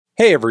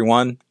Hey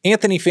everyone,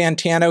 Anthony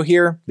Fantano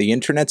here, the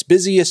internet's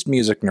busiest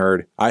music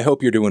nerd. I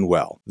hope you're doing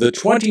well. The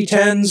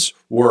 2010s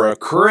were a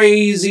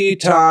crazy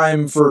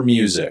time for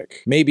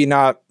music. Maybe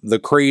not the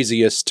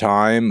craziest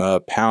time,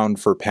 pound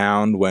for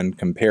pound, when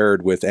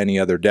compared with any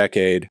other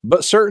decade,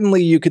 but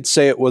certainly you could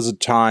say it was a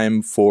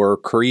time for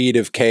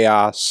creative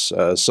chaos,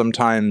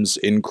 sometimes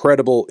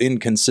incredible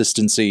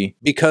inconsistency,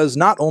 because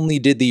not only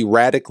did the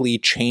radically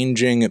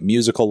changing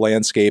musical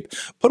landscape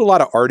put a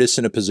lot of artists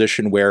in a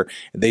position where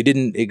they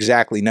didn't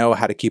exactly know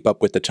how to keep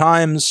up with the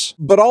times,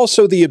 but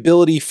also the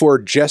ability for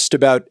just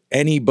about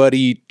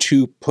anybody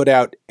to put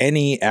out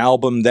any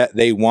album that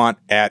they want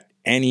at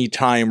any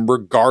time,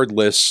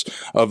 regardless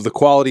of the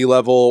quality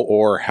level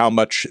or how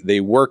much they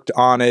worked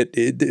on it.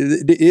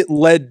 It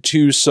led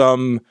to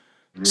some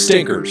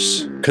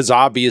stinkers, because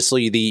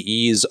obviously the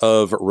ease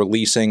of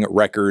releasing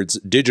records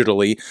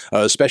digitally,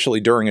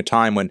 especially during a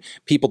time when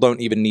people don't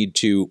even need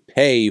to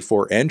pay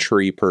for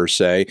entry per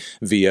se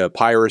via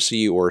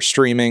piracy or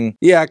streaming,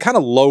 yeah, it kind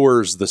of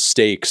lowers the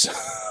stakes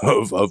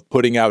of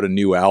putting out a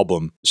new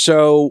album.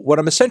 So what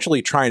I'm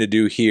essentially trying to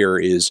do here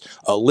is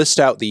list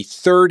out the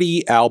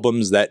 30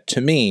 albums that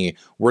to me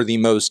were the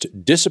most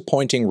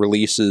disappointing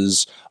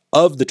releases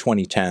of the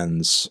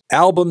 2010s.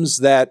 Albums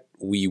that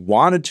we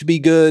wanted to be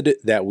good,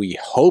 that we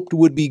hoped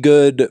would be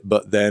good,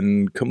 but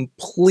then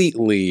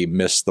completely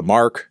missed the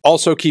mark.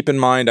 Also keep in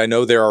mind, I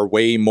know there are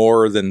way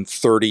more than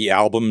 30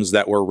 albums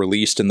that were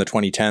released in the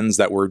 2010s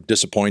that were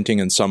disappointing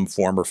in some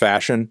form or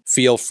fashion.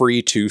 Feel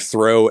free to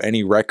throw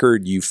any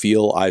record you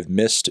feel I've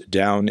missed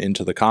down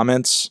into the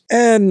comments.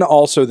 And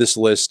also this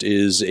list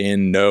is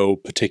in no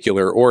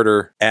particular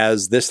order,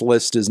 as this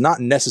list is not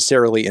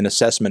necessarily an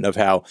assessment of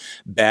how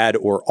bad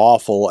or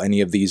awful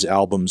any of these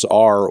albums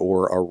are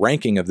or a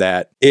ranking of that.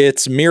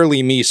 It's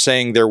merely me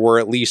saying there were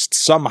at least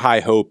some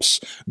high hopes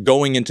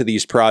going into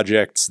these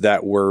projects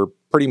that were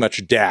pretty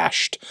much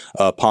dashed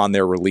upon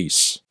their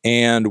release.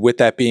 And with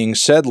that being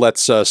said,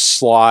 let's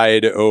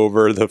slide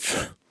over the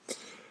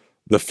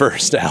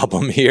first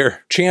album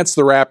here. Chance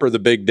the Rapper, The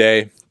Big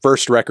Day.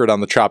 First record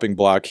on the chopping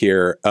block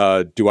here.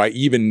 Do I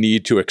even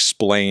need to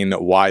explain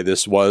why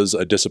this was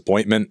a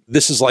disappointment?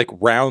 This is like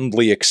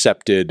roundly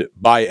accepted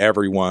by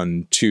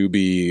everyone to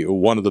be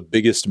one of the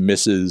biggest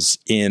misses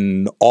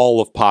in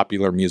all of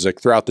popular music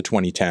throughout the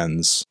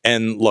 2010s.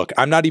 And look,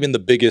 I'm not even the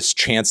biggest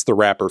Chance the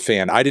Rapper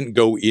fan. I didn't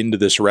go into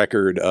this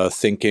record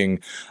thinking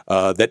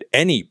that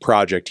any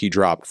project he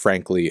dropped,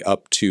 frankly,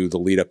 up to the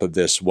lead up of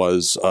this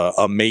was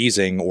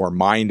amazing or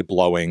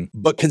mind-blowing.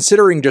 But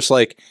considering just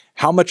like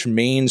how much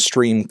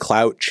mainstream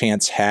clout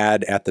Chance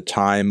had at the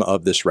time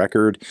of this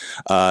record,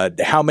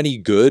 how many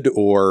good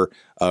or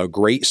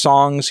great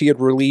songs he had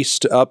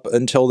released up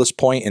until this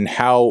point, and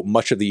how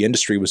much of the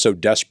industry was so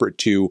desperate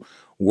to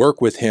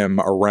work with him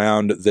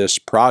around this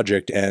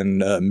project and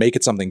make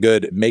it something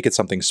good, make it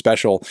something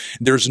special.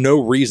 There's no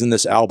reason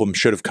this album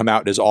should have come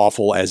out as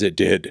awful as it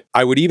did.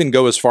 I would even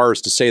go as far as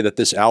to say that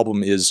this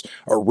album is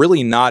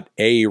really not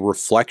a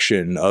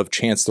reflection of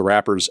Chance the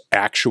Rapper's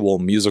actual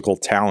musical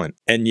talent.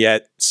 And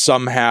yet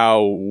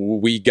somehow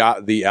we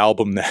got the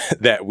album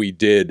that we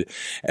did,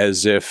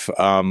 as if,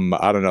 I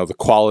don't know, the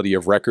quality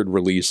of record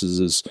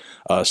releases is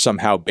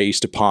somehow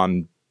based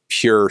upon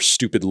pure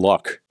stupid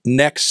luck.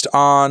 Next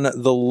on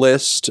the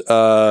list,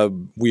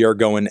 we are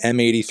going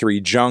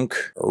M83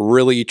 Junk.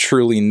 Really,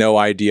 truly no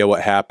idea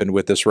what happened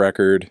with this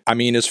record. I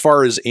mean, as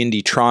far as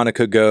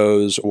indie-tronica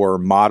goes, or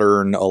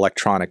modern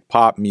electronic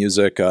pop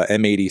music,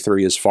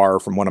 M83 is far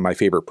from one of my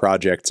favorite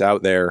projects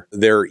out there.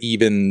 There are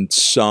even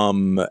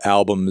some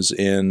albums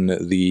in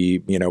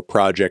the,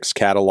 project's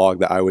catalog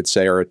that I would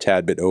say are a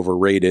tad bit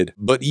overrated.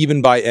 But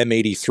even by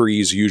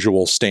M83's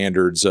usual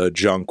standards,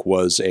 Junk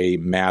was a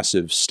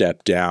massive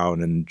step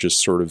down and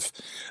just sort of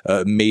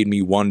made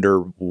me wonder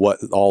what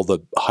all the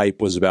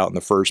hype was about in the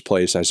first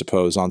place, I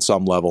suppose, on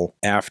some level.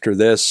 After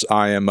this,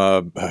 I am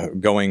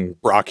going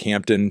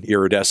Brockhampton,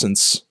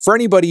 Iridescence. For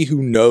anybody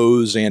who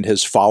knows and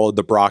has followed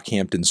the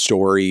Brockhampton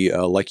story,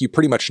 like you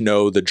pretty much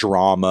know the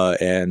drama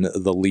and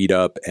the lead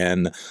up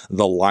and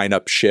the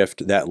lineup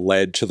shift that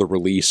led to the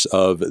release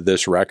of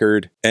this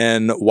record.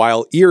 And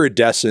while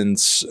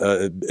Iridescence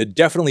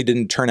definitely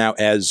didn't turn out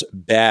as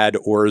bad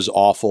or as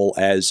awful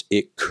as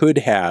it could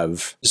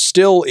have,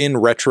 still in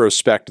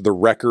retrospect, the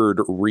record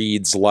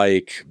reads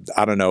like,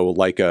 I don't know,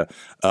 like a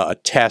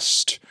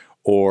test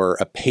or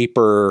a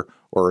paper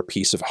or a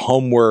piece of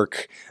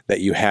homework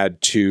that you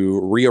had to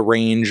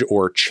rearrange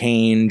or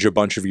change a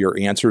bunch of your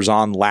answers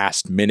on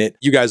last minute.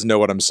 You guys know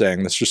what I'm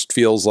saying. This just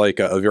feels like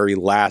a very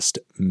last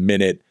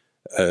minute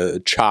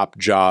chop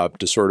job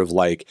to sort of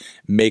like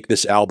make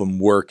this album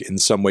work in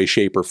some way,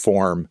 shape, or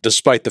form,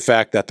 despite the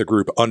fact that the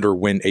group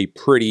underwent a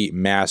pretty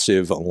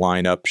massive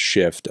lineup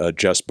shift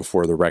just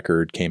before the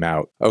record came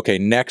out. Okay,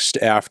 next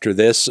after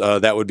this,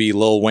 that would be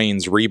Lil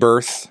Wayne's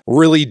Rebirth.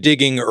 Really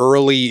digging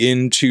early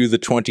into the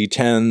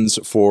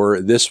 2010s for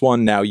this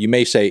one. Now, you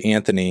may say,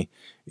 Anthony,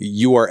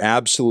 you are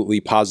absolutely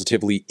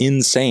positively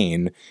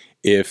insane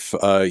if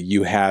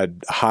you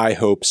had high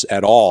hopes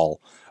at all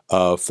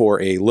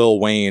for a Lil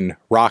Wayne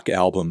rock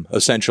album,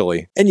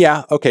 essentially. And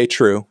yeah, okay,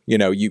 true. You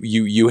know,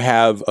 you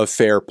have a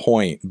fair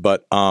point,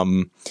 but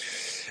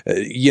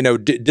you know,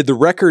 did the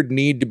record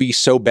need to be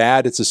so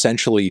bad it's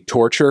essentially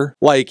torture?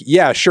 Like,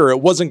 yeah, sure,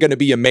 it wasn't going to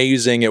be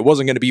amazing. It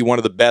wasn't going to be one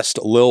of the best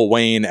Lil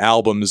Wayne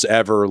albums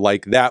ever.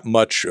 Like, that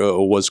much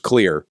was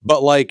clear.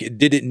 But, like,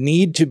 did it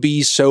need to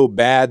be so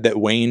bad that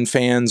Wayne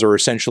fans are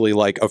essentially,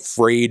 like,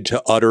 afraid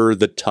to utter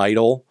the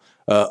title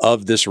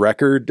of this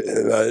record?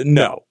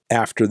 No.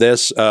 After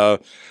this,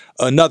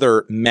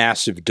 another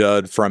massive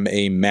dud from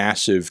a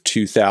massive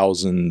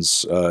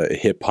 2000s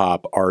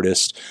hip-hop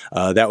artist.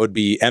 That would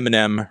be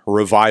Eminem,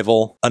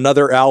 Revival.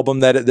 Another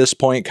album that at this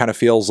point kind of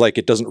feels like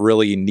it doesn't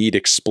really need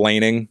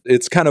explaining.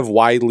 It's kind of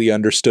widely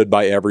understood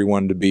by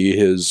everyone to be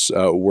his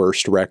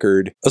worst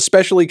record,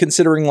 especially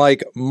considering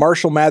like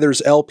Marshall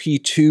Mathers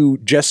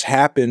LP2 just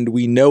happened.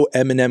 We know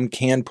Eminem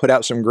can put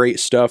out some great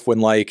stuff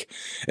when like,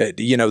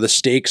 you know, the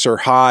stakes are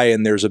high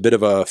and there's a bit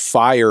of a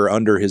fire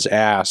under his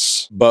ass.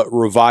 But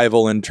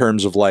Revival in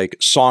terms of like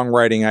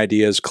songwriting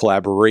ideas,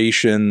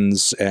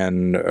 collaborations,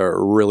 and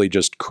really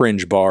just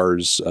cringe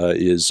bars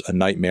is a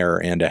nightmare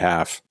and a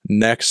half.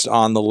 Next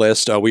on the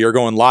list, we are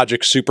going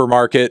Logic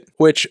Supermarket,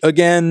 which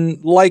again,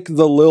 like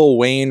the Lil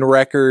Wayne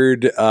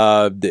record,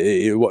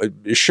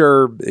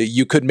 sure,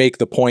 you could make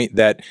the point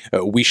that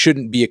we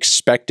shouldn't be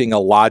expecting a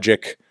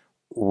Logic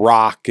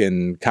rock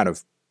and kind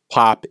of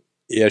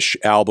pop-ish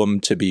album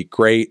to be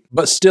great,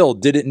 but still,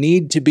 did it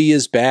need to be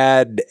as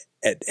bad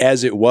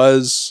as it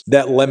was?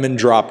 That Lemon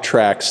Drop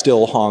track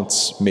still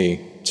haunts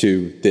me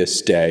to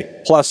this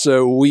day. Plus,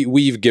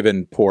 we've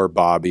given poor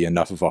Bobby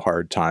enough of a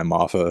hard time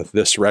off of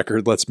this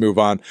record. Let's move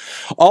on.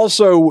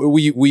 Also,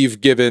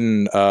 we've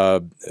given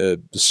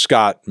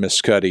Scott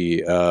Mescudi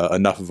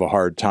enough of a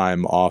hard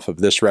time off of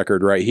this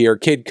record right here.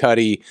 Kid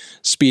Cudi,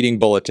 Speeding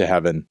Bullet to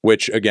Heaven,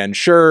 which again,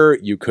 sure,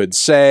 you could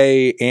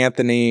say,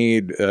 Anthony,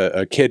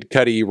 a Kid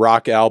Cudi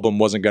rock album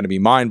wasn't going to be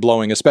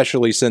mind-blowing,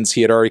 especially since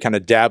he had already kind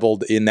of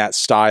dabbled in that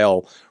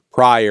style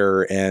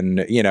prior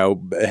and, you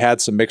know, had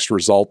some mixed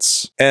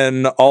results.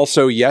 And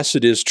also, yes,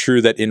 it is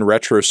true that in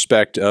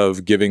retrospect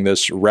of giving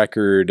this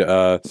record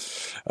the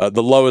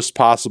lowest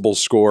possible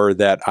score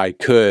that I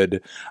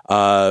could,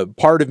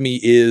 part of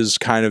me is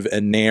kind of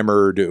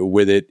enamored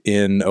with it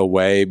in a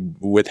way,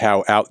 with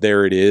how out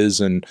there it is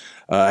and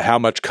how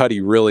much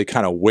Cudi really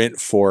kind of went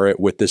for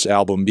it with this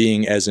album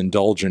being as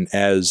indulgent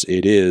as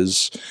it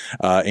is,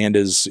 and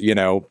as, you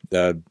know,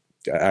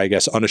 I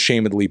guess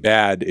unashamedly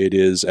bad it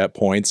is at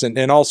points,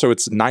 and also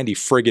it's 90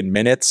 friggin'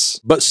 minutes.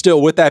 But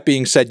still, with that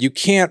being said, you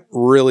can't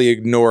really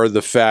ignore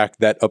the fact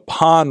that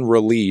upon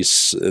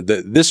release,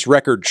 this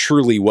record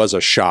truly was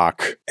a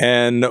shock.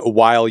 And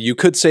while you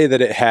could say that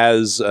it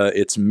has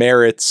its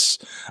merits,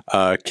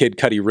 Kid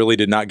Cudi really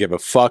did not give a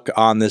fuck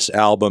on this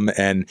album,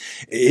 and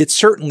it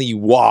certainly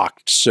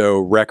walked so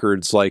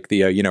records like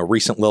the you know,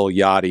 recent Lil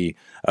Yachty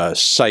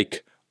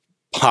Psych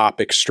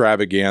pop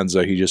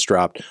extravaganza he just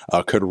dropped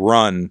could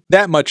run.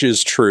 That much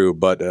is true,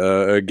 but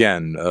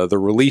again, the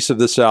release of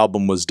this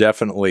album was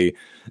definitely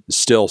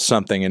still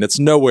something, and it's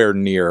nowhere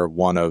near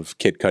one of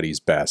Kid Cudi's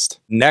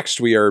best.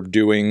 Next, we are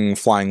doing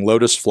Flying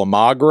Lotus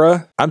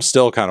Flamagra. I'm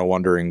still kind of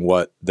wondering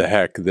what the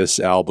heck this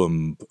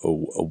album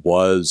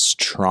was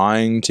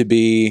trying to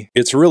be.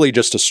 It's really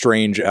just a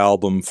strange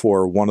album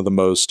for one of the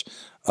most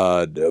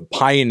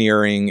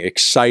pioneering,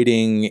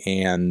 exciting,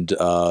 and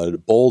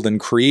bold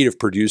and creative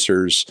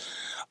producers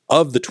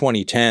of the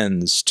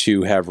 2010s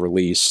to have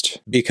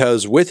released,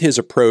 because with his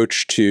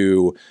approach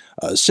to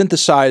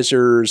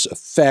synthesizers,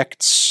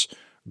 effects,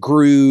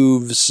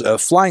 grooves,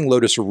 Flying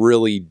Lotus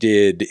really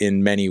did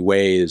in many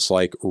ways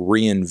like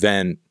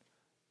reinvent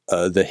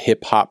the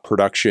hip-hop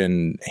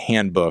production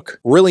handbook,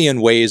 really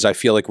in ways I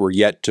feel like we're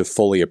yet to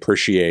fully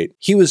appreciate.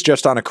 He was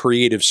just on a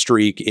creative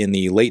streak in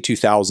the late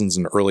 2000s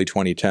and early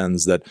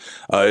 2010s that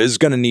is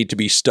going to need to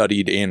be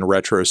studied in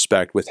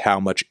retrospect with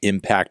how much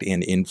impact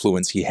and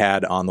influence he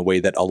had on the way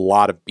that a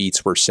lot of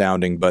beats were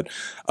sounding. But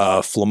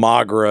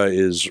Flamagra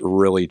is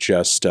really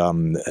just,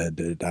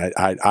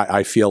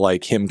 I feel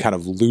like him kind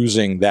of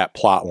losing that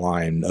plot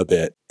line a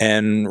bit.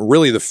 And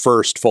really the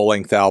first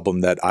full-length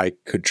album that I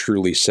could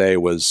truly say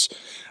was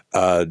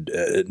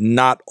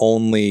not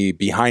only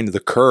behind the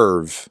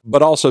curve,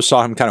 but also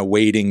saw him kind of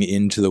wading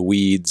into the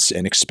weeds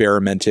and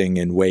experimenting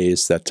in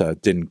ways that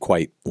didn't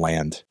quite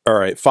land. All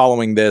right,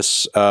 following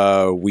this,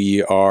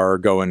 we are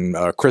going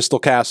Crystal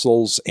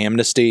Castles,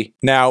 Amnesty.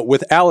 Now,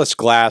 with Alice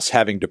Glass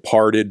having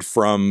departed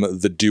from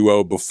the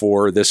duo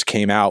before this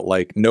came out,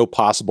 like, no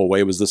possible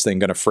way was this thing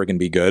gonna friggin'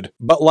 be good.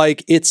 But,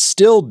 like, it's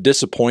still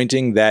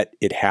disappointing that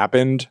it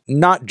happened,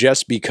 not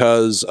just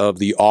because of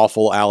the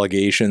awful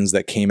allegations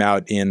that came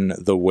out in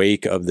the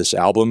wake of this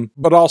album,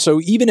 but also,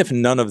 even if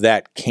none of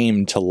that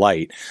came to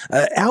light,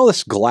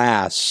 Alice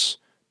Glass,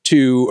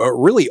 to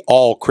really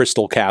all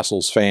Crystal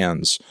Castles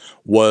fans,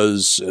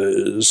 was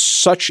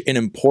such an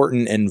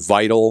important and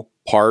vital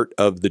part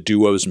of the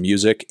duo's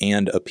music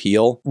and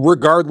appeal,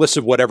 regardless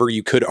of whatever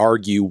you could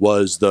argue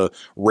was the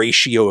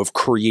ratio of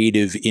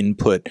creative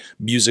input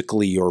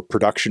musically or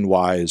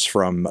production-wise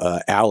from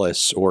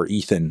Alice or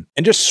Ethan.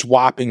 And just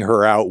swapping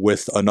her out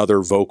with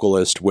another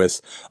vocalist, with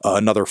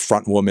another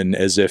front woman,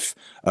 as if,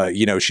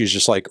 you know, she's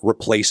just like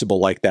replaceable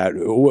like that,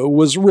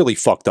 was really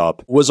fucked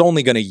up. Was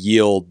only going to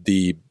yield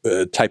the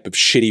type of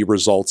shitty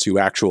results you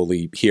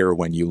actually hear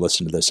when you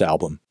listen to this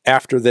album.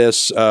 After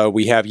this,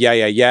 we have Yeah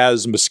Yeah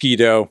Yeah's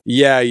Mosquito.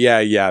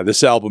 Yeah.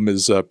 This album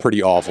is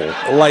pretty awful.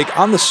 Like,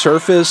 on the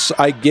surface,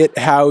 I get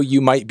how you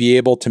might be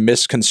able to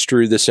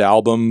misconstrue this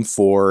album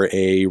for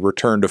a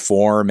return to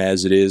form,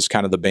 as it is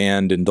kind of the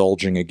band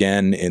indulging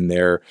again in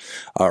their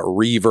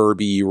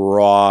reverby,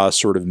 raw,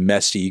 sort of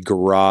messy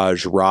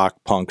garage rock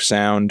punk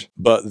sound.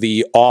 But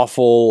the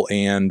awful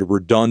and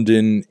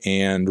redundant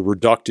and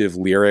reductive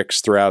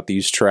lyrics throughout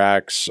these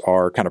tracks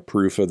are kind of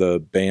proof of the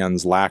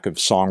band's lack of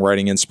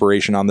songwriting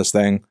inspiration on this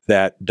thing.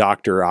 That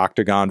Dr.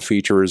 Octagon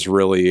feature is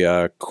really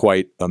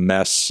quite a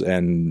mess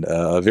and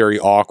a very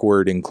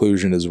awkward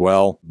inclusion as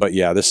well. But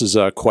yeah, this is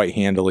quite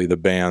handily the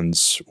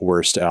band's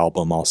worst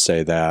album, I'll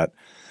say that.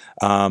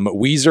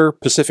 Weezer,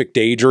 Pacific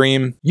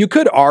Daydream. You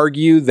could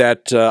argue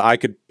that I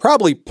could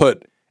probably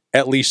put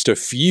at least a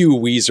few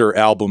Weezer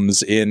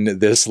albums in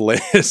this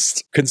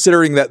list,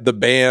 considering that the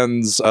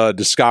band's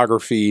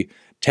discography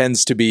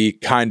tends to be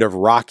kind of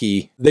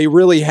rocky. They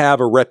really have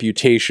a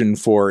reputation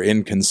for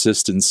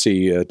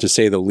inconsistency, to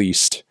say the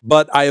least.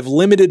 But I have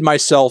limited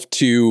myself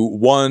to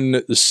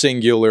one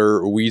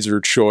singular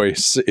Weezer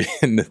choice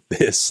in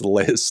this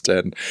list,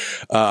 and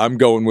I'm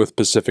going with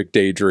Pacific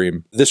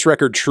Daydream. This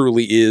record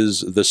truly is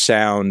the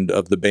sound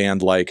of the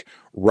band, like,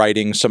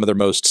 writing some of their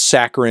most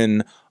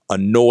saccharine,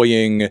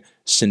 annoying,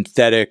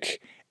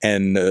 synthetic,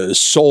 and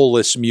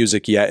soulless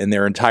music yet in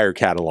their entire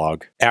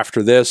catalog.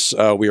 After this,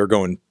 we are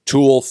going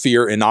Tool,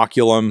 Fear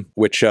Inoculum,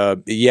 which,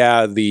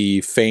 yeah,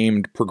 the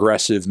famed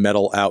progressive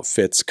metal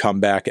outfits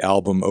comeback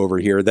album over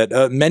here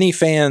that many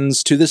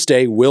fans to this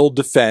day will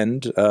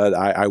defend.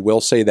 I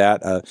will say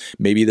that.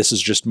 Maybe this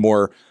is just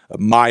more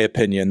my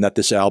opinion that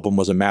this album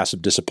was a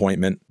massive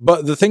disappointment.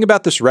 But the thing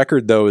about this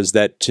record, though, is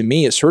that to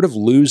me, it sort of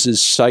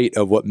loses sight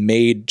of what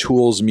made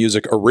Tool's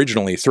music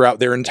originally throughout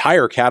their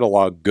entire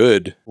catalog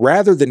good.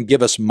 Rather than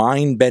give us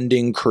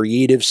mind-bending,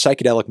 creative,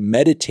 psychedelic,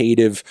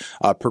 meditative,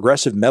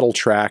 progressive metal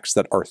tracks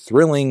that are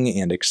thrilling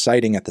and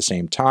exciting at the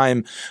same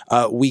time,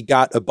 we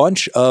got a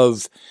bunch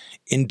of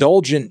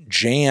indulgent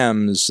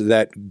jams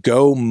that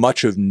go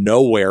much of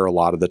nowhere a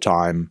lot of the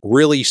time,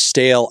 really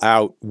stale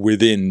out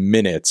within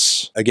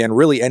minutes. Again,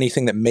 really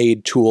anything that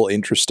made Tool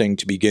interesting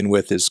to begin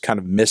with is kind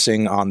of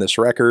missing on this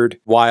record.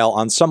 While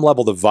on some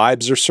level the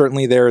vibes are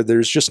certainly there,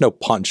 there's just no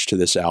punch to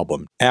this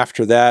album.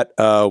 After that,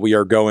 we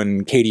are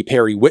going Katy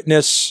Perry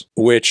Witness,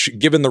 which,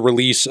 given the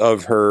release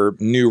of her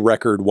new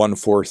record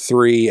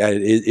 143,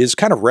 is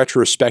kind of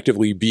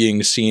retrospectively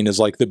being seen as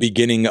like the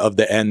beginning of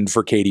the end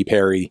for Katy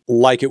Perry.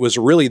 Like, it was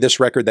really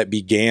this record that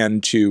began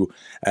to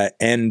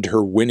end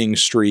her winning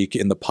streak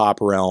in the pop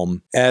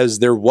realm, as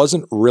there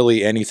wasn't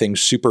really anything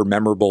super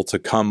memorable to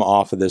come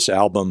off of this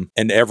album,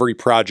 and every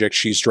project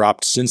she's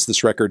dropped since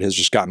this record has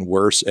just gotten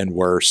worse and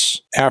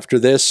worse. After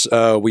this,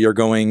 we are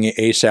going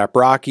A$AP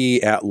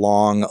Rocky, At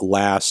Long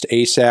Last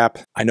A$AP.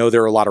 I know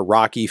there are a lot of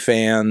Rocky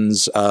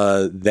fans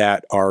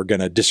that are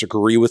going to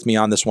disagree with me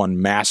on this one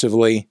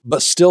massively,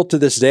 but still to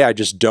this day, I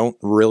just don't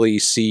really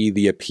see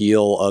the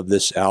appeal of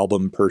this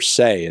album per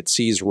se. It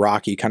sees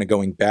Rocky kind of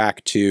going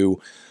back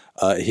to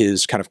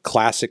his kind of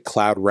classic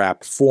cloud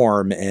rap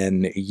form,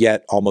 and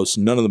yet almost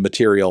none of the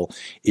material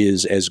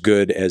is as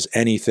good as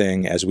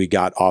anything as we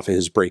got off of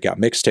his breakout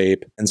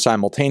mixtape. And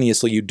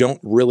simultaneously, you don't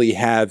really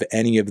have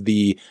any of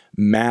the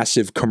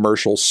massive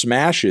commercial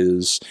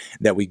smashes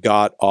that we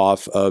got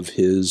off of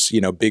his, you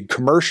know, big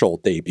commercial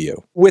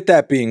debut. With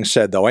that being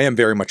said, though, I am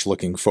very much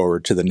looking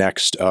forward to the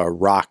next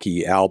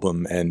Rocky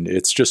album, and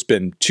it's just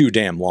been too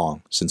damn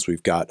long since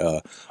we've got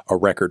a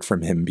record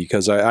from him,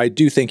 because I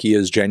do think he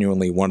is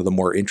genuinely one of the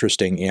more interesting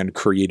and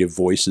creative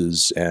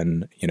voices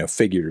and, you know,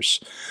 figures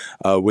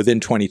within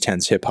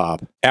 2010s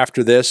hip-hop.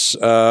 After this,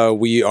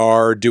 we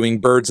are doing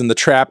Birds in the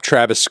Trap,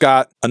 Travis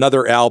Scott,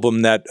 another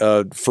album that,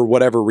 for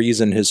whatever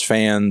reason, his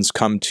fans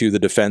come to the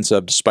defense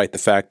of, despite the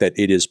fact that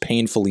it is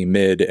painfully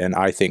mid and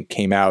I think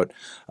came out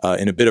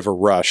in a bit of a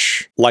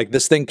rush. Like,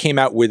 this thing came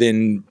out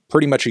within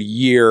pretty much a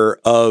year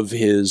of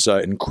his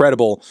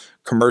incredible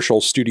commercial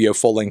studio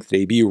full-length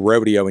debut,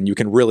 Rodeo, and you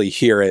can really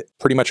hear it.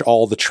 Pretty much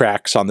all the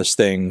tracks on this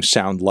thing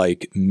sound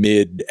like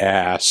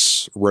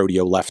mid-ass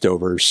Rodeo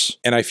leftovers.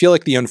 And I feel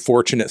like the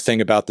unfortunate thing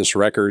about this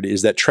record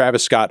is that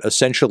Travis Scott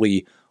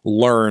essentially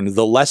learned,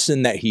 the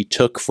lesson that he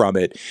took from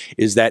it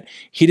is that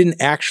he didn't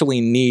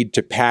actually need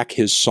to pack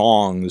his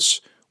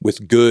songs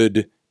with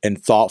good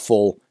and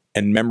thoughtful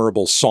and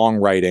memorable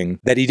songwriting,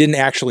 that he didn't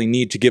actually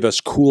need to give us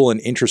cool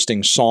and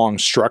interesting song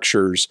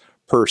structures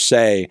per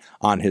se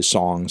on his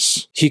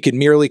songs. He could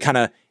merely kind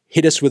of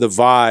hit us with a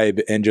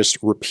vibe and just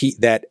repeat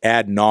that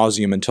ad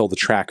nauseum until the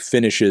track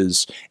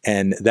finishes,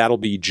 and that'll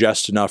be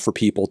just enough for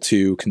people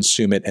to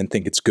consume it and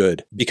think it's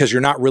good. Because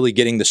you're not really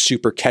getting the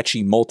super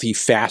catchy,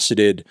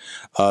 multifaceted,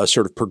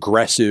 sort of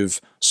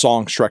progressive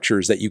song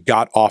structures that you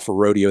got off of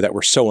Rodeo that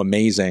were so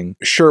amazing.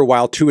 Sure,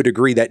 while to a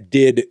degree that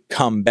did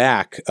come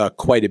back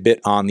quite a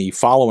bit on the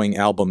following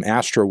album,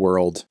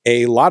 Astroworld,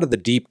 a lot of the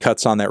deep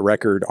cuts on that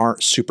record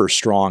aren't super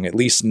strong, at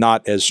least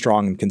not as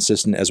strong and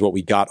consistent as what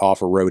we got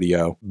off of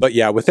Rodeo. But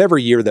yeah, with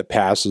every year that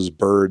passes,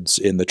 Birds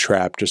in the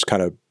Trap just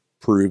kind of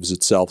proves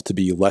itself to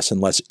be less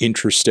and less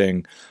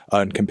interesting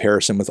in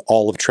comparison with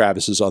all of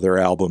Travis's other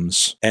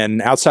albums.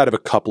 And outside of a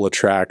couple of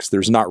tracks,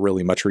 there's not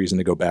really much reason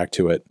to go back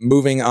to it.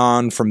 Moving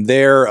on from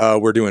there,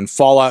 we're doing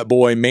Fall Out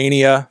Boy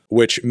Mania,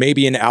 which may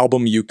be an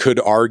album you could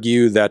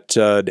argue that,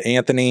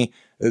 Anthony,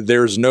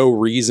 there's no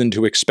reason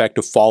to expect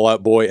a Fall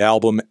Out Boy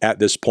album at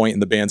this point in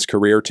the band's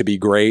career to be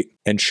great.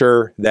 And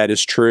sure, that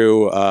is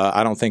true.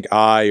 I don't think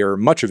I or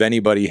much of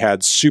anybody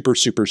had super,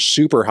 super,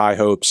 super high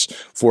hopes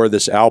for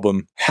this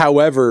album.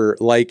 However,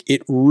 like,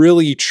 it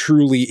really,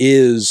 truly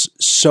is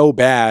so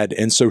bad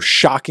and so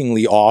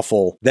shockingly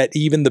awful that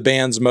even the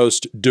band's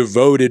most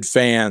devoted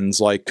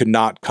fans, like, could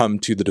not come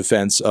to the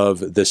defense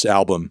of this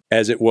album,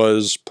 as it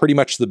was pretty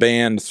much the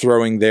band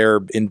throwing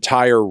their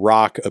entire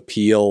rock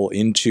appeal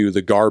into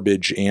the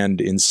garbage and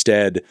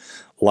instead,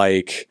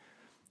 like,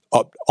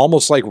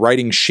 almost like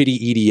writing shitty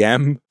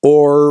EDM,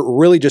 or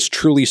really just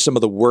truly some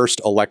of the worst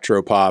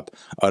electropop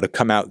to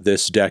come out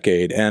this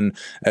decade. And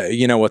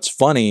you know what's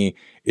funny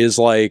is,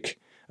 like,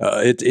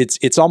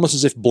 it's almost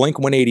as if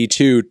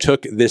Blink-182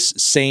 took this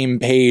same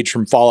page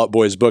from Fall Out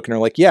Boy's book and are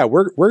like, yeah,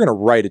 we're gonna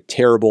write a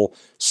terrible,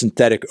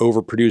 synthetic,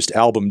 overproduced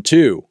album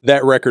too.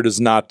 That record is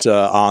not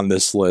on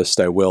this list.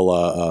 I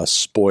will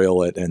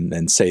spoil it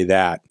and say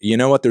that. You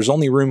know what? There's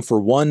only room for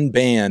one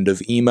band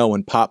of emo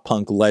and pop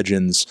punk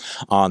legends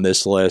on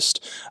this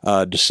list,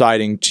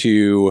 deciding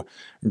to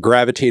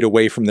gravitate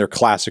away from their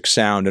classic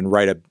sound and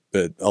write a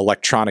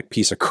electronic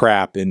piece of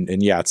crap,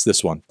 and yeah, it's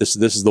this one. This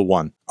is the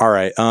one. All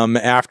right.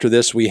 After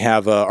this, we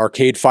have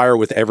Arcade Fire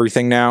with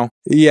Everything Now.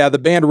 Yeah, the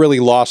band really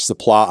lost the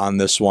plot on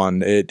this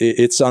one.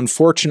 It's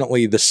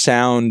unfortunately the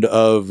sound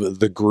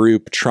of the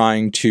group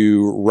trying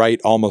to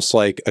write almost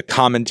like a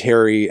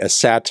commentary, a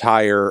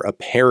satire, a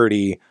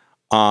parody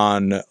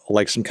on,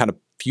 like, some kind of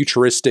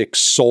futuristic,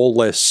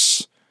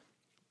 soulless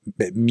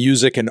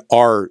music and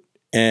art.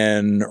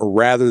 And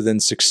rather than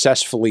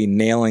successfully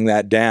nailing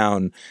that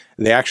down,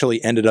 they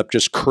actually ended up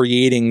just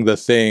creating the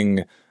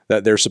thing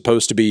that they're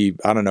supposed to be,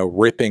 I don't know,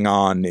 ripping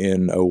on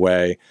in a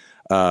way.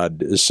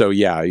 So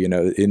yeah, you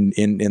know,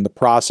 in the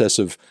process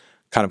of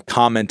kind of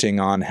commenting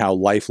on how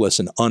lifeless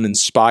and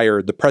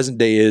uninspired the present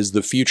day is,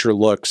 the future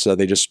looks,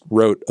 they just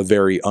wrote a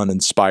very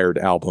uninspired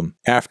album.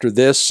 After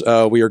this,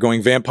 we are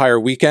going Vampire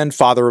Weekend,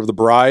 Father of the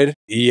Bride.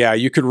 Yeah,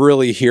 you could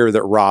really hear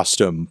that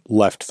Rostam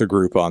left the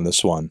group on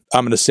this one.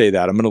 I'm going to say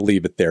that. I'm going to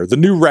leave it there. The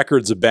new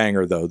record's a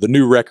banger, though. The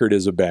new record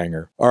is a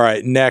banger. All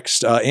right,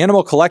 next,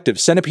 Animal Collective,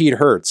 Centipede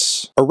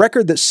Hurts. A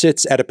record that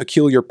sits at a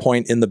peculiar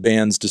point in the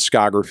band's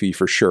discography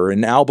for sure.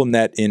 An album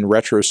that, in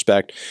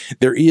retrospect,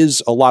 there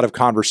is a lot of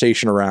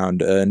conversation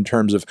around in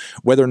terms of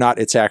whether or not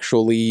it's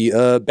actually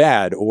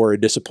bad or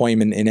a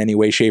disappointment in any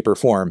way, shape, or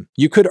form.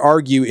 You could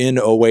argue in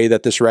a way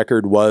that this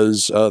record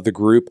was the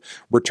group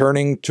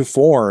returning to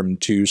form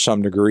to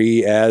some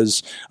degree,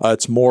 as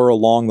it's more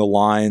along the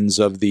lines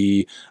of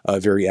the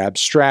very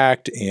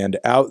abstract and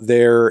out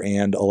there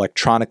and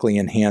electronically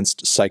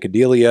enhanced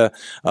psychedelia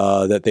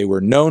that they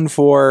were known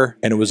for.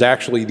 And it was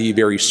actually the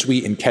very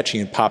sweet and catchy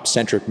and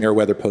pop-centric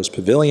Meriwether Post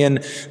Pavilion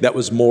that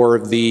was more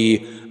of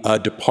the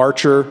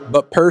departure.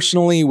 But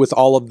personally, with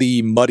all of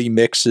the muddy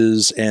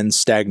mixes and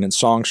stagnant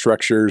song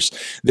structures,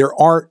 there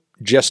aren't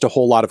just a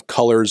whole lot of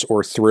colors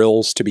or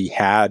thrills to be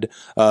had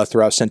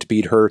throughout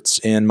Centipede Hurts,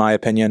 in my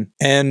opinion.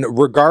 And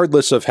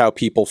regardless of how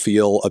people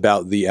feel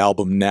about the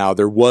album now,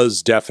 there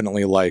was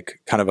definitely, like,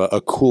 kind of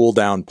a cool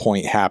down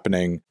point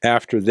happening.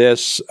 After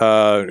this,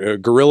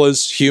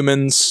 Gorillaz,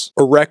 Humans,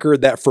 a record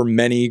that for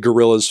many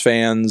Gorillaz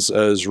fans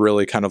is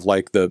really kind of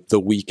like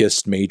the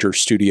weakest major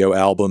studio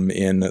album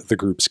in the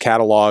group's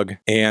catalog,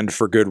 and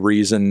for good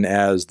reason,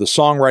 as the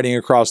songwriting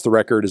across the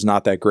record is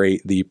not that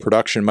great. The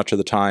production much of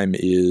the time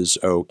is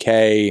okay.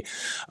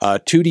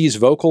 2D's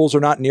vocals are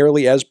not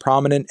nearly as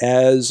prominent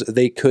as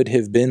they could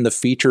have been. The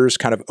features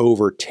kind of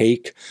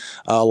overtake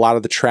a lot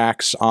of the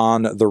tracks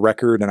on the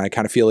record, and I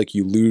kind of feel like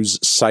you lose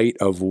sight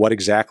of what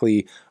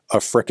exactly a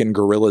frickin'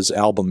 Gorillaz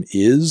album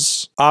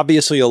is.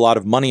 Obviously, a lot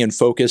of money and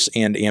focus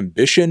and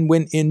ambition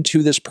went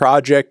into this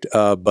project,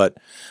 but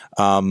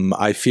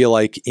I feel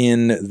like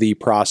in the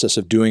process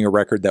of doing a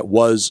record that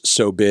was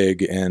so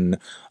big and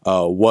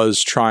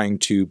was trying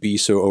to be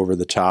so over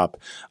the top,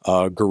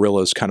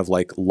 Gorillaz kind of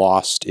like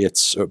lost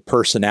its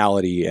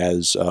personality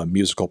as a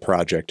musical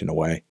project in a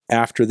way.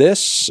 After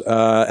this,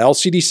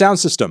 LCD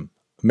Soundsystem,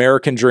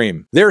 American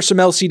Dream. There are some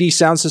LCD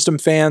Soundsystem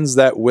fans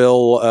that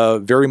will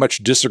very much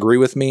disagree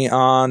with me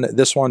on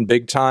this one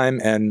big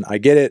time, and I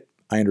get it.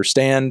 I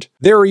understand.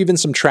 There are even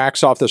some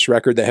tracks off this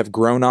record that have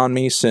grown on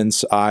me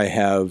since I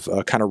have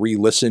kind of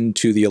re-listened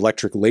to the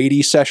Electric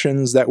Lady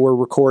sessions that were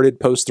recorded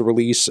post the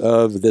release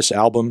of this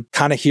album.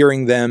 Kind of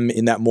hearing them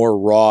in that more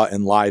raw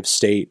and live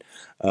state,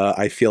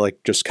 I feel like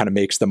just kind of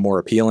makes them more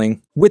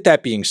appealing. With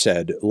that being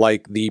said,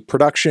 like, the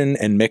production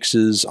and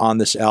mixes on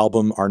this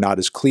album are not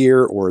as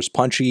clear or as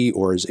punchy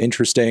or as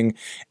interesting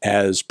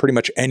as pretty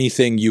much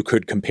anything you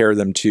could compare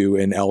them to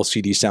in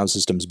LCD Sound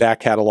System's back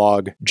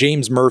catalog.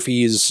 James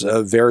Murphy's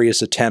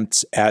various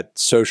attempts at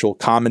social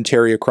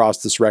commentary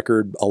across this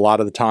record a lot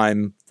of the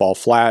time fall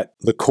flat.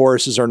 The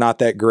choruses are not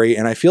that great,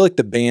 and I feel like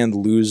the band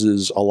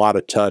loses a lot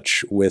of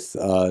touch with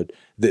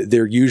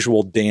their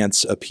usual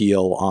dance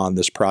appeal on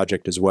this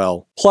project as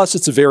well. Plus,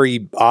 it's a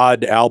very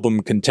odd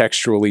album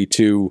contextually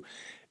to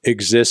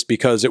exist,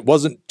 because it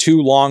wasn't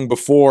too long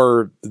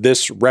before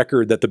this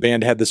record that the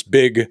band had this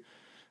big,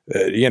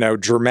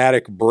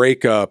 dramatic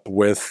breakup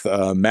with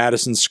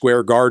Madison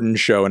Square Garden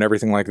show and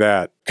everything like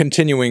that.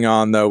 Continuing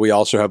on, though, we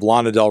also have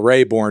Lana Del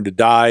Rey, Born to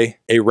Die,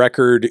 a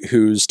record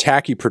whose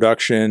tacky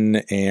production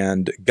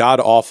and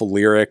god-awful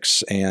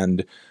lyrics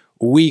and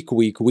weak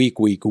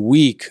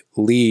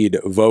lead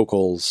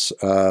vocals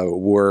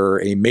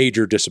were a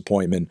major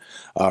disappointment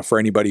for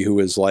anybody who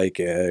is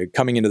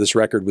coming into this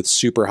record with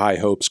super high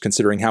hopes,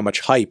 considering how much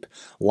hype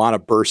Lana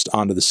burst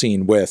onto the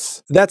scene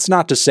with. That's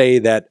not to say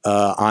that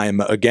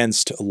I'm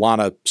against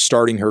Lana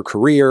starting her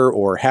career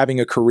or having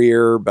a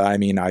career. I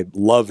mean, I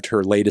loved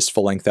her latest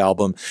full-length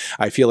album.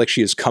 I feel like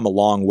she has come a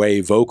long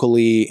way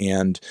vocally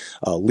and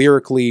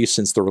lyrically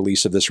since the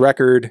release of this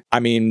record. I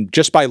mean,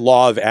 just by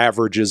law of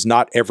averages,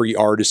 not every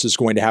artist is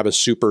going to have a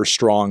super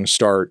strong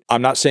start.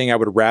 I'm not saying I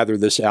would rather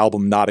this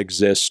album not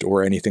exist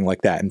or anything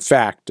like that. In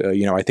fact,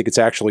 I think it's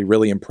actually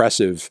really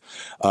impressive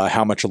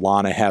how much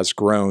Lana has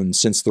grown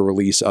since the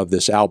release of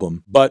this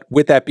album. But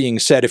with that being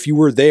said, if you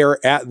were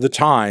there at the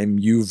time,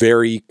 you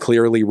very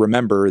clearly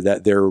remember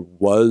that there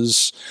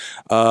was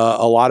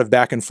a lot of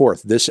back and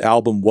forth. This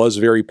album was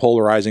very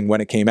polarizing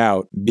when it came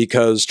out,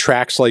 because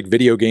tracks like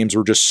Video Games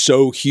were just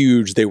so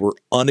huge, they were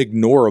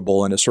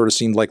unignorable, and it sort of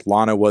seemed like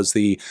Lana was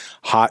the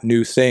hot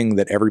new thing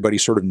that everybody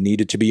sort of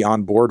needed to be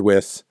on board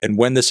with. And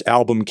when this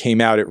album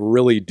came out, it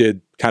really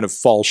did kind of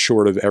fall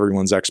short of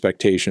everyone's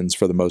expectations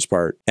for the most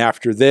part.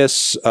 After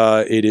this,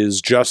 it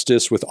is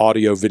Justice with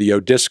Audio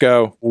Video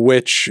Disco,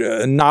 which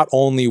not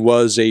only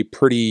was a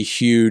pretty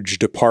huge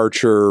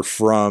departure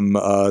from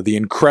the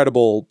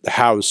incredible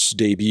house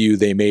debut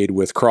they made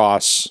with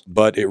Cross,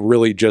 but it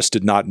really just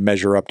did not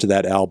measure up to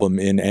that album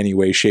in any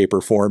way, shape, or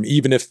form,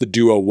 even if the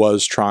duo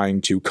was trying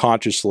to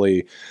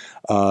consciously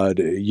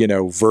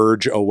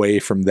verge away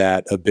from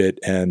that a bit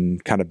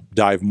and kind of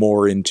dive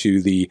more into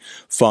the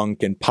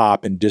funk and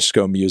pop and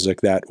disco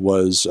music that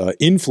was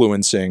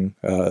influencing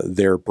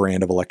their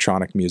brand of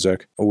electronic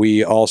music.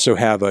 We also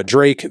have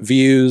Drake,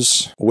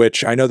 Views,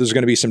 which I know there's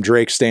going to be some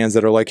Drake stans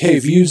that are like, hey,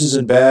 Views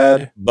isn't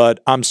bad,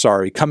 but I'm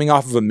sorry, coming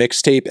off of a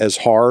mixtape as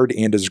hard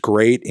and as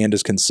great and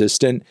as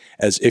consistent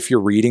as If You're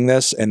Reading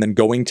This and then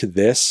going to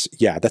this,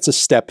 yeah, that's a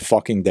step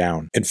fucking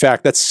down. In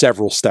fact, that's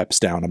several steps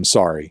down, I'm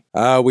sorry.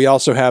 We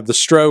also have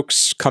The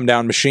Strokes, Come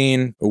Down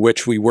Machine,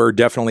 which we were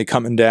definitely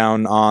coming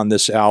down on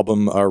this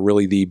album,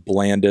 really the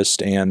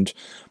blandest and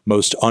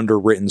most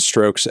underwritten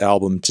Strokes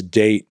album to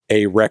date,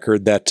 a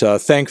record that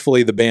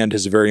thankfully the band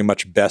has very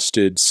much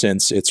bested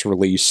since its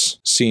release.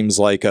 Seems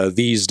like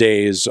these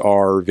days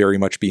are very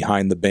much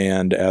behind the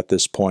band at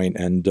this point,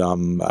 and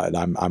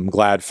I'm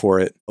glad for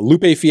it.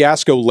 Lupe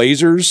Fiasco,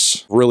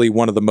 Lasers, really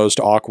one of the most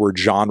awkward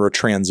genre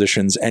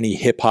transitions any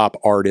hip-hop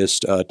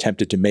artist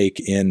attempted to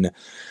make in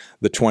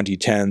the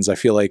 2010s. I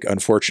feel like,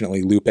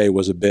 unfortunately, Lupe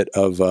was a bit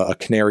of a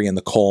canary in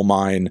the coal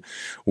mine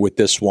with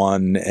this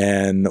one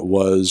and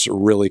was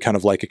really kind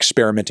of like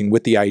experimenting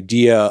with the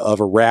idea of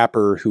a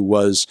rapper who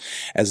was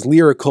as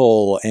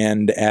lyrical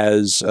and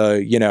as,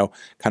 kind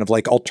of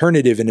like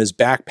alternative in his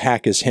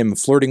backpack as him,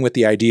 flirting with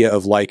the idea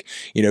of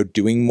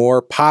doing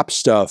more pop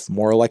stuff,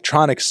 more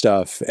electronic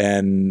stuff.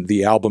 And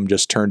the album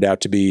just turned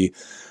out to be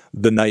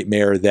the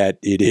nightmare that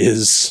it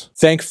is.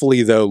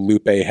 Thankfully, though,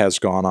 Lupe has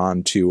gone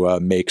on to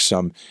make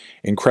some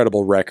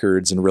incredible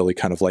records and really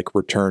kind of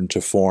return to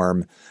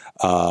form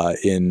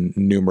in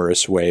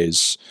numerous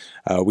ways.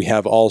 We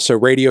have also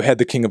Radiohead,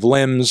 The King of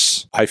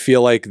Limbs. I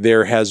feel like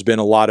there has been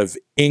a lot of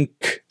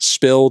ink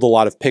spilled, a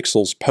lot of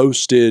pixels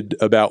posted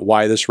about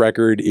why this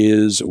record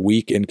is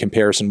weak in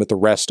comparison with the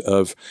rest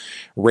of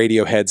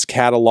Radiohead's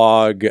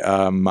catalog.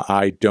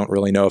 I don't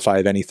really know if I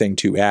have anything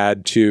to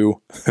add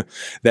to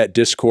that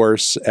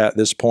discourse at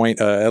this point,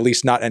 at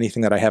least not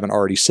anything that I haven't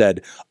already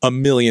said a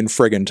million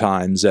friggin'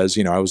 times, as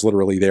I was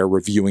literally there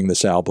reviewing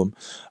this album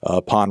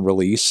upon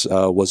release,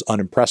 was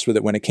unimpressed with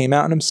it when it came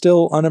out, and I'm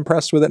still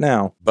unimpressed with it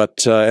now.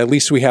 But at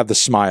least we have the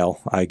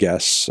smile, I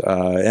guess.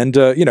 And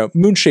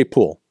Moonshaped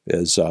Pool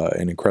is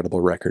an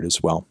incredible record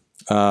as well.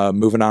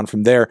 Moving on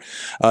from there,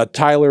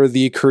 Tyler,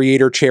 the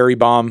Creator, Cherry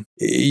Bomb.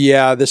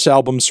 Yeah, this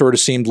album sort of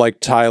seemed like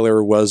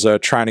Tyler was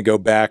trying to go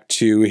back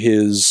to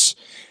his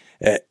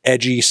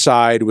edgy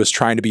side was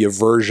trying to be a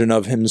version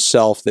of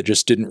himself that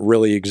just didn't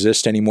really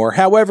exist anymore.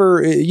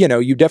 However, you know,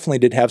 you definitely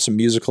did have some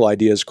musical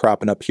ideas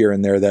cropping up here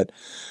and there that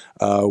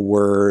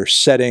were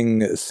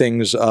setting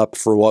things up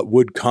for what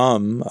would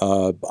come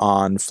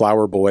on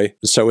Flower Boy.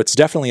 So it's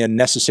definitely a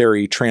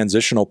necessary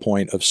transitional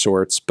point of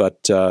sorts.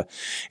 But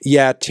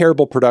yeah,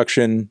 terrible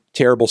production,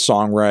 terrible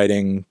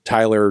songwriting,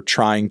 Tyler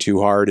trying too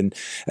hard. And,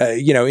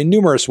 you know, in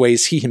numerous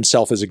ways, he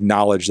himself has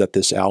acknowledged that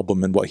this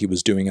album and what he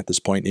was doing at this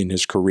point in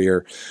his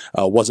career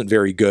wasn't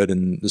very good.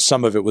 And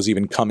some of it was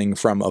even coming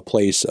from a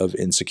place of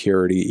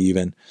insecurity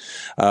even.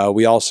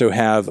 We also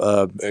have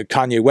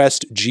Kanye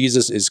West,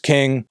 Jesus is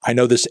King. I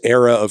know this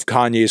era of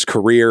Kanye's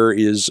career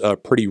is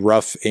pretty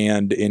rough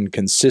and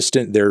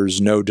inconsistent.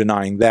 There's no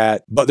denying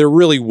that. But there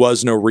really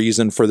was no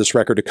reason for this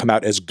record to come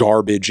out as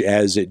garbage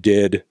as it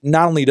did.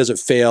 Not only does it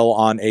fail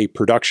on a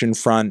production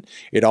front,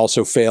 it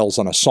also fails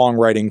on a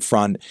songwriting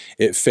front,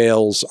 it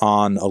fails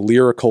on a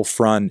lyrical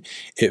front,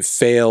 it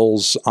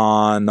fails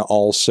on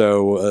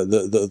also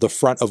the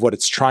front of what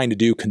it's trying to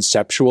do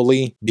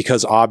conceptually,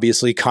 because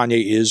obviously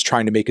Kanye is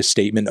trying to make a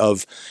statement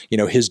of, you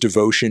know, his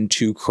devotion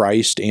to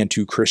Christ and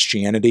to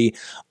Christianity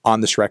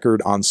on this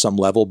record on some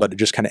level, but it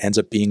just kind of ends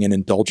up being an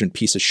indulgent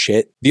piece of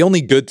shit. The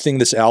only good thing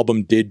this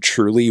album did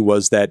truly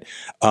was that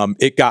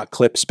it got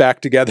clips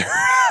back together.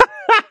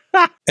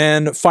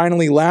 And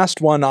finally,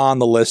 last one on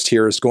the list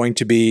here is going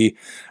to be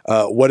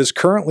what is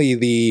currently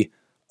the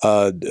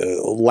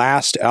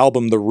last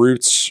album The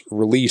Roots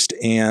released,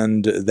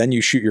 And Then You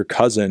Shoot Your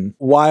Cousin.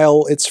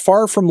 While it's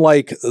far from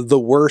like the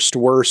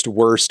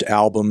worst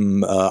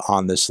album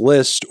on this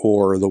list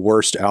or the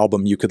worst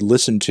album you could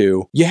listen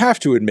to, you have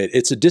to admit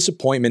it's a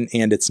disappointment,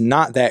 and it's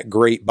not that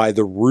great by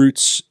the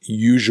Roots'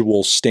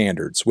 usual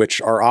standards, which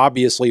are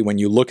obviously, when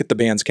you look at the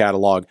band's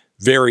catalog,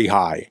 very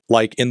high.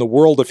 Like, in the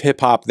world of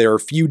hip-hop, there are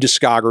few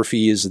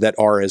discographies that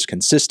are as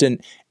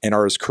consistent and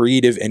are as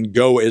creative and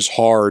go as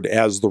hard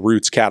as the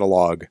Roots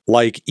catalog.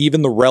 Like,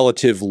 even the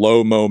relative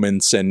low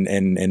moments and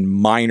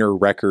minor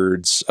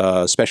records,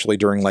 especially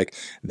during like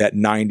that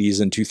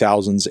 90s and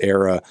 2000s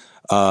era,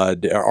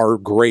 are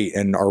great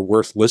and are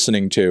worth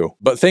listening to.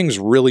 But things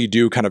really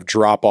do kind of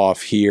drop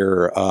off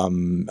here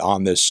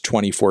on this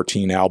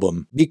 2014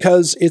 album,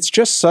 because it's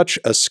just such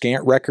a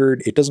scant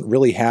record. It doesn't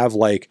really have,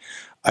 like,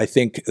 I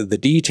think, the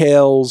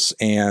details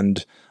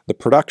and the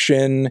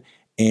production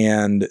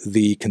and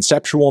the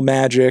conceptual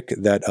magic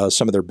that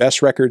some of their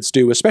best records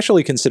do,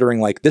 especially considering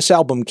like this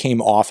album came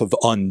off of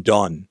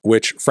Undone,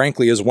 which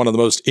frankly is one of the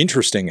most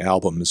interesting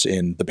albums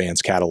in the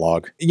band's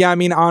catalog. Yeah, I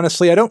mean,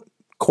 honestly, I don't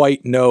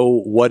quite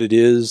know what it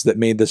is that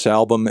made this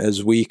album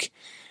as weak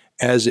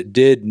as it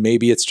did.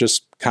 Maybe it's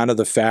just kind of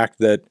the fact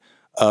that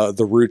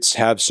the Roots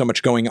have so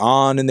much going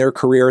on in their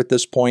career at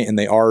this point, and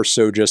they are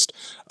so just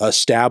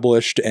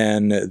established,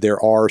 and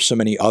there are so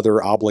many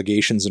other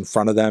obligations in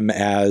front of them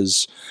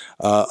as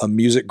a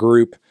music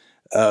group.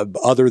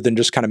 Other than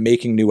just kind of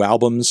making new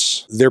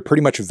albums, they're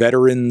pretty much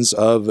veterans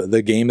of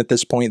the game at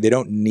this point. They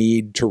don't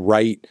need to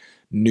write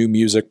new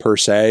music per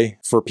se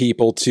for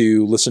people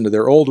to listen to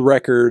their old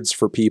records,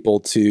 for people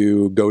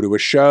to go to a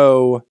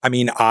show. I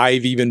mean,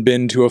 I've even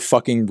been to a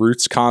fucking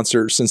Roots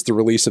concert since the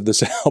release of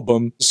this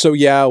album. So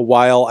yeah,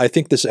 while I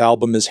think this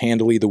album is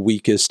handily the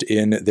weakest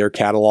in their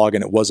catalog,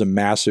 and it was a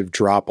massive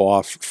drop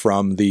off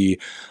from the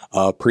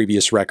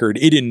previous record,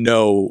 it in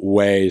no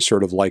way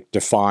sort of like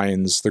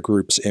defines the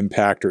group's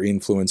impact or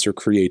influence or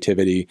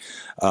creativity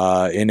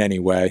in any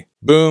way.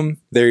 Boom,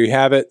 there you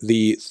have it.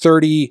 The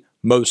 30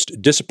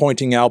 most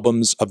disappointing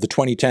albums of the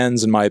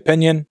 2010s, in my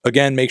opinion.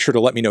 Again, make sure to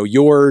let me know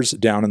yours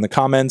down in the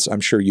comments.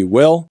 I'm sure you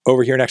will.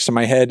 Over here next to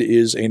my head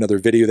is another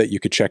video that you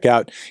could check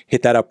out.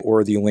 Hit that up,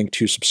 or the link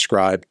to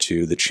subscribe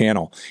to the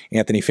channel.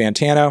 Anthony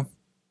Fantano,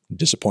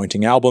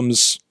 disappointing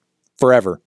albums forever.